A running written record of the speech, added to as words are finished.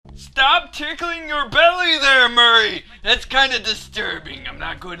stop tickling your belly there, Murray. That's kind of disturbing, I'm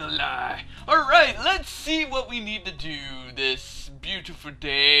not going to lie. Alright, let's see what we need to do this beautiful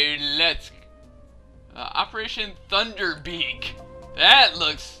day. Let's... Operation Thunder Beak. That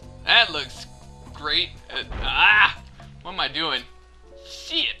looks great. What am I doing?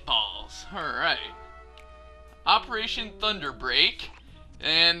 Shit balls. Alright. Operation Thunderbreak.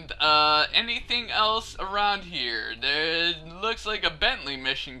 And, anything else around here? There looks like a Bentley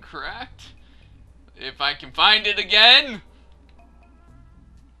mission, correct? If I can find it again.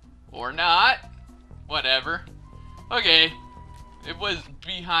 Or not. Whatever. Okay. It was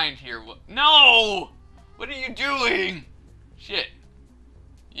behind here. No! What are you doing? Shit.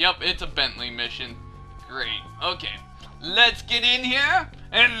 Yep, it's a Bentley mission. Great. Okay. Let's get in here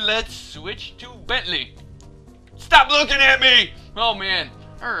and let's switch to Bentley. Stop looking at me! Oh man.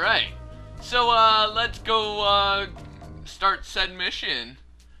 Alright. So let's go start said mission.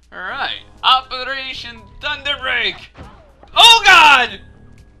 Alright. Operation Thunderbreak. Oh god!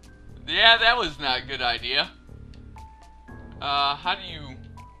 Yeah, that was not a good idea. How do you...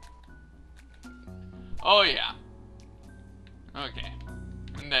 Oh yeah. Okay.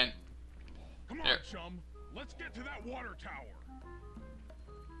 And then... Come on, there. chum. Let's get to that water tower.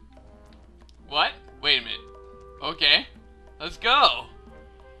 What? Wait a minute. Okay. Let's go.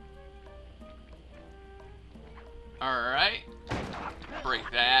 Alright. Break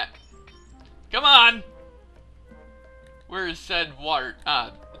that. Come on! Where is said water?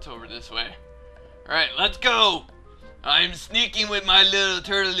 It's over this way. Alright, let's go! I'm sneaking with my little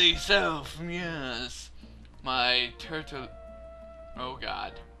turtley self. Yes. My turtle... Oh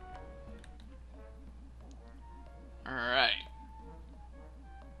god. Alright.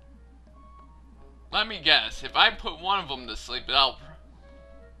 Let me guess. If I put one of them to sleep, I'll...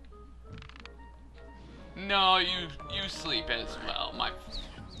 No, you sleep as well. My...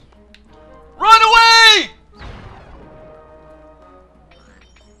 Run away!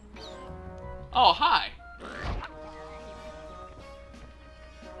 Oh, hi.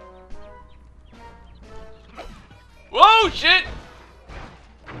 Whoa, shit!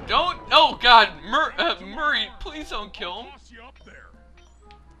 Don't... Oh, God. Murray, please don't kill him.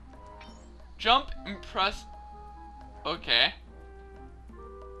 Jump and press... Okay.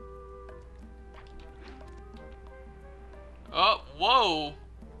 Oh, whoa.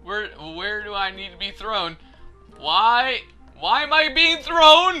 Where do I need to be thrown? Why am I being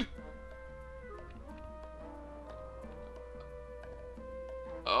thrown?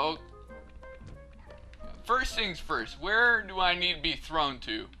 Oh. First things first, where do I need to be thrown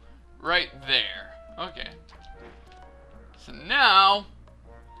to? Right there. Okay. So now...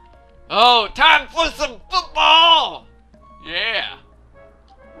 Oh, time for some football! Yeah.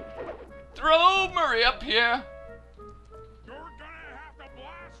 Throw Murray up here. You're gonna have to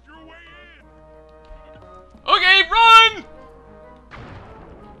blast your way in. Okay, run!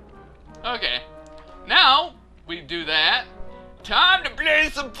 Okay. Now, we do that. Time to play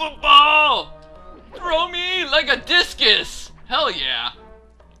some football! Throw me like a discus! Hell yeah.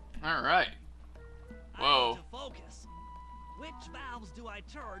 Alright. Whoa. Focus. Which valves do I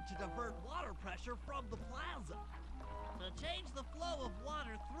turn to divert water pressure from the plaza? To change the flow of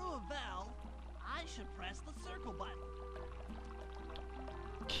water through a valve, I should press the circle button.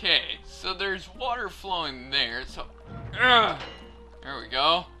 Okay, so there's water flowing there, so... there we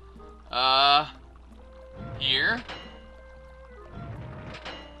go. Here.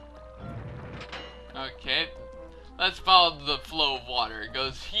 Okay, let's follow the flow of water. It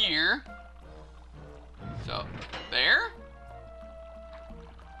goes here. So, there.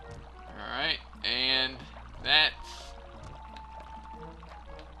 Alright, and that's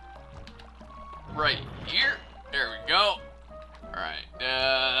right here. There we go. Alright,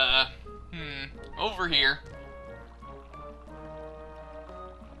 over here.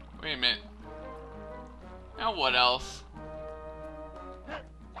 Wait a minute. Now what else?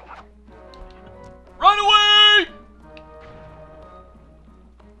 Run away!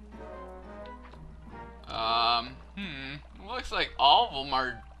 Looks like all of them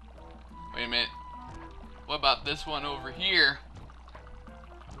are... Wait a minute. What about this one over here?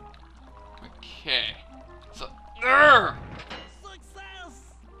 Okay. So...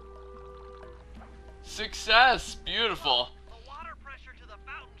 Success! Success! Beautiful. The water pressure to the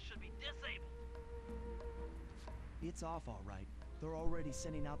fountain should be disabled. It's off all right. They're already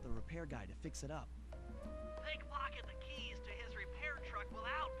sending out the repair guy to fix it up. Pickpocket the keys to his repair truck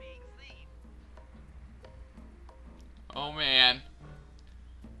without being seen. Oh man.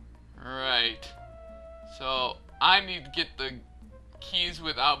 Right. So, I need to get the keys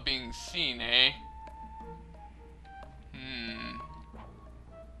without being seen, eh?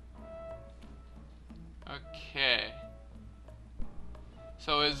 Okay.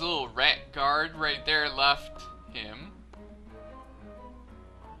 So his little rat guard right there left him.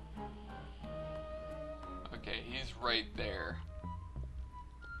 Okay, he's right there.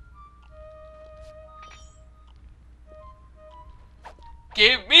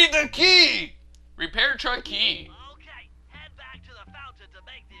 Give me the key! Repair truck key. Okay, head back to the fountain to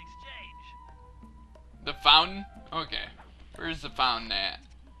make the exchange. The fountain? Okay. Where's the fountain at?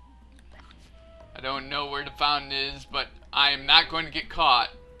 I don't know where the fountain is, but I am not going to get caught.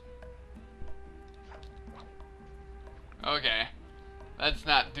 Okay. Let's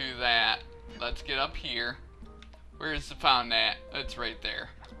not do that. Let's get up here. Where's the fountain at? It's right there.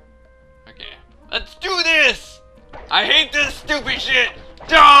 Okay. Let's do this! I hate this stupid shit!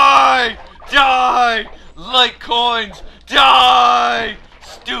 Die! Die! Like coins! Die!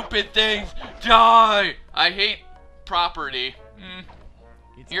 Stupid things! Die! I hate property.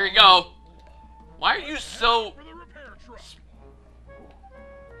 Here we go. Why are you so... For the repair truck.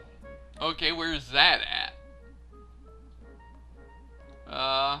 Okay, where's that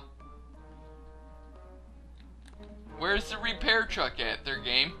at? Where's the repair truck at, their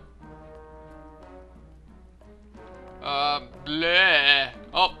game? Bleh.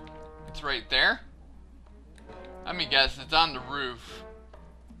 Oh, it's right there. Let me guess, it's on the roof.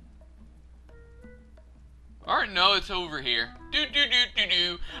 Or no, it's over here.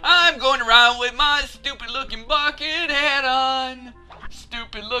 Do. I'm going around with my stupid looking bucket hat on.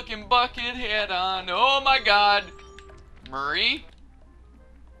 Stupid looking bucket hat on. Oh my god. Murray?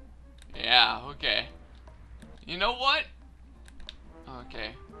 Yeah, okay. You know what?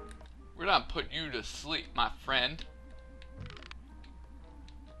 Okay. We're gonna put you to sleep, my friend.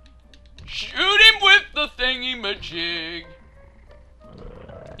 Shoot him with the thingy-majig.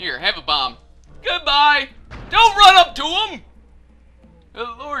 Here, have a bomb. Goodbye. Don't run up to him.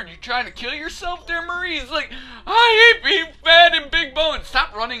 Oh, Lord, you trying to kill yourself there, Murray? He's like, I hate being fat and big boned.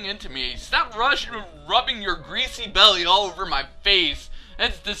 Stop running into me. Stop rubbing your greasy belly all over my face.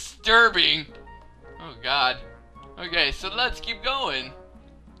 That's disturbing. Oh, God. Okay, so let's keep going.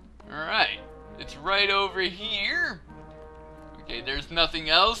 Alright. It's right over here. Okay, there's nothing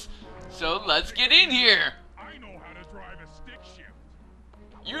else. So let's get in here. I know how to drive a stick shift.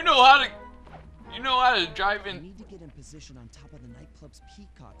 You know how to drive We in. need to get in position on top of the nightclub's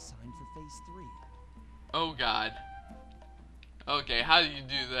peacock sign for phase 3. Oh god. Okay, how do you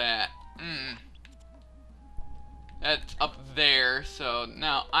do that? That's up there, so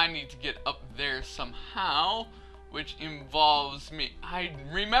now I need to get up there somehow, which involves me. I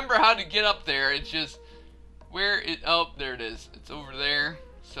remember how to get up there, it's just where it, oh, there it is. It's over there.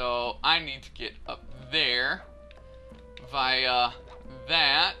 So I need to get up there via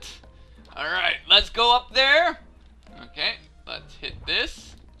that. Alright, let's go up there. Okay, let's hit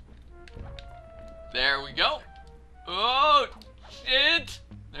this. There we go. Oh, shit.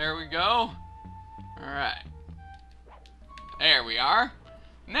 There we go. Alright. There we are.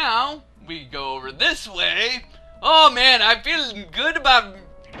 Now, we go over this way. Oh man, I'm feeling good about,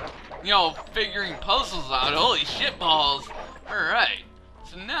 you know, figuring puzzles out. Holy shit balls. Alright.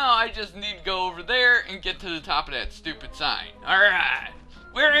 So now I just need to go over there and get to the top of that stupid sign. Alright.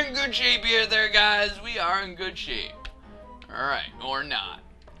 We're in good shape here there, guys. We are in good shape. Alright, or not.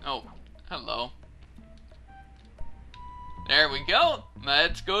 Oh, hello. There we go.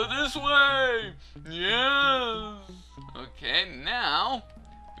 Let's go this way. Yes. Okay, now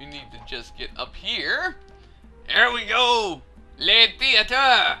we need to just get up here. There we go. Le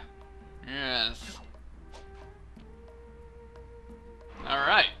theater. Yes.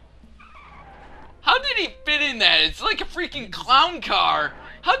 Alright. How did he fit in that? It's like a freaking clown car.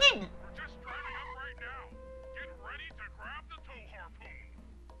 How did... We're just driving up right now. Get ready to grab the tow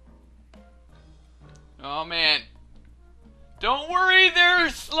harpoon. Oh man. Don't worry there,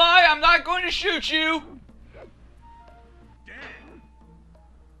 Sly. I'm not going to shoot you. Damn.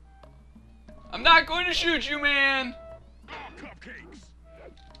 I'm not going to shoot you, man. Oh, cupcakes.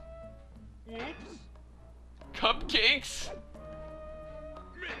 Whoops. Cupcakes?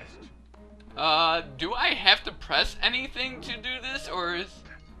 Missed. Do I have to press anything to do this, or is...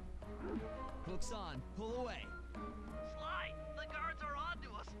 Hook's on. Pull away. Sly, the guards are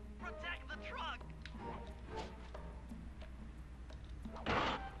onto us. Protect the truck.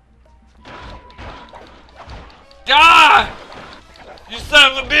 Die! You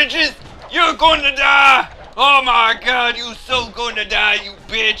son of a bitches! You're going to die! Oh my god, you so going to die, you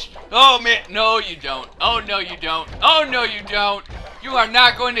bitch! Oh man, no you don't. Oh no you don't. Oh no you don't. You are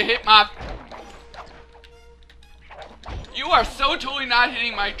not going to hit my... You are so totally not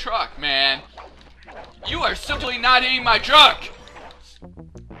hitting my truck, man. You are simply not hitting my truck!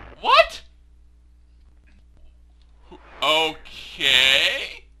 What?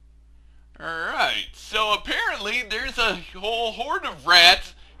 Okay. Alright, so apparently there's a whole horde of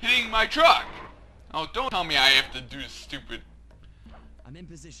rats hitting my truck. Oh, don't tell me I have to do stupid. I'm in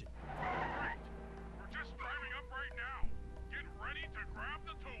position. Great. We're just driving up right now. Get ready to grab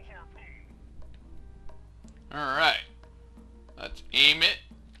the tow harpoon. Alright. Let's aim it.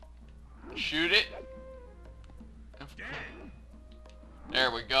 Shoot it.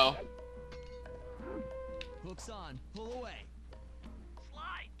 There we go. Hooks on. Pull away.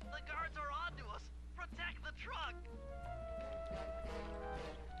 Sly, the guards are onto us. Protect the truck.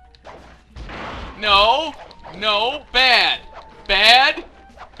 No. No. Bad. Bad.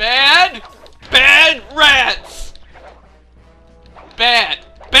 Bad. Bad rats. Bad.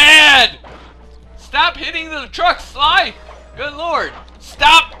 Bad. Stop hitting the truck, Sly. Good lord.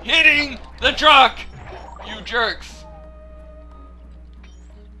 Stop hitting the truck. You jerks.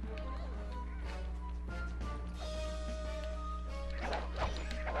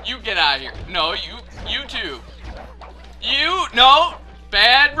 You get out of here. No, you too. You, no.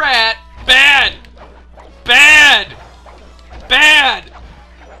 Bad rat. Bad. Bad. Bad.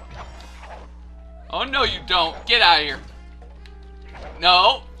 Oh, no, you don't. Get out of here.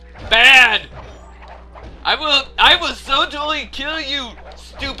 No. Bad. I will so totally kill you,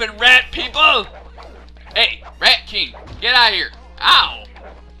 stupid rat people. Hey, Rat King, get out of here. Ow.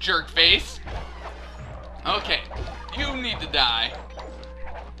 Jerk face. Okay. You need to die.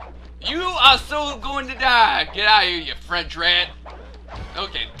 You are so going to die. Get out of here, you French rat.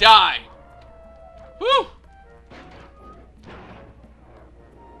 Okay, die. Woo!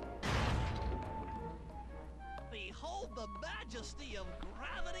 Behold the majesty of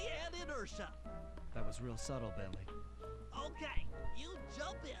gravity and inertia. That was real subtle, Bentley. Okay, you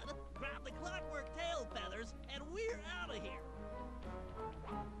jump in, grab the clockwork tail feathers, and we're out of here.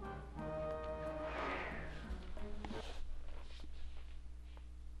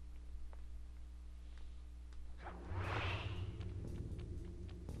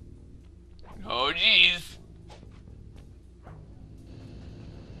 Oh, jeez.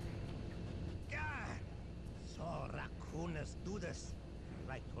 So raccooners do this.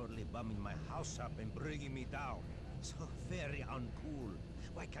 Right, totally bumming my house up and bringing me down. So very uncool.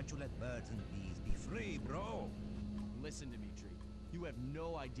 Why can't you let birds and bees be free, bro? Listen, Dmitri. You have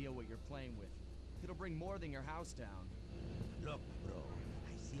no idea what you're playing with. It'll bring more than your house down. Look, bro,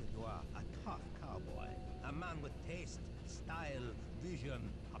 I see you are a tough cowboy. A man with taste, style,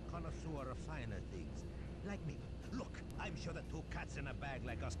 vision, a connoisseur of finer things. Like me. Look, I'm sure that two cats in a bag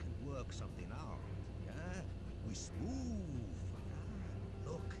like us can work something out. Yeah? We smooth.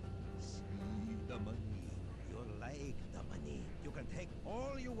 Look, see the money. You like the money. You can take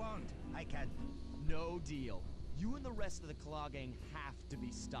all you want. I can. No deal. You and the rest of the Claw Gang have to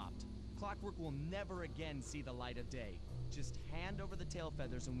be stopped. Clockwork will never again see the light of day. Just hand over the tail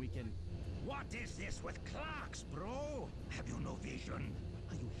feathers and we can... What is this with clocks, bro? Have you no vision?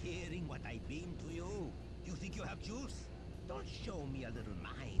 Are you hearing what I beam to you? You think you have juice? Don't show me a little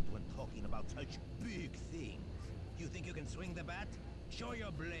mind when talking about such big things. You think you can swing the bat? Show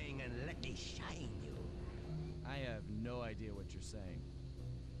your bling and let me shine you. I have no idea what you're saying.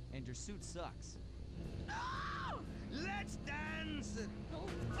 And your suit sucks. Ah! Let's dance!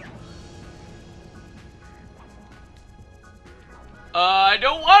 I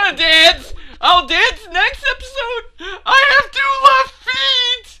don't want to dance. I'll dance next episode. I have 2 left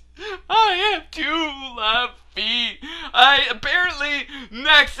feet. I have 2 left feet. Apparently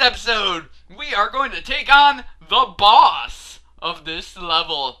next episode we are going to take on the boss of this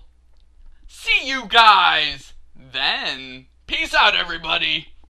level. See you guys then. Peace out, everybody.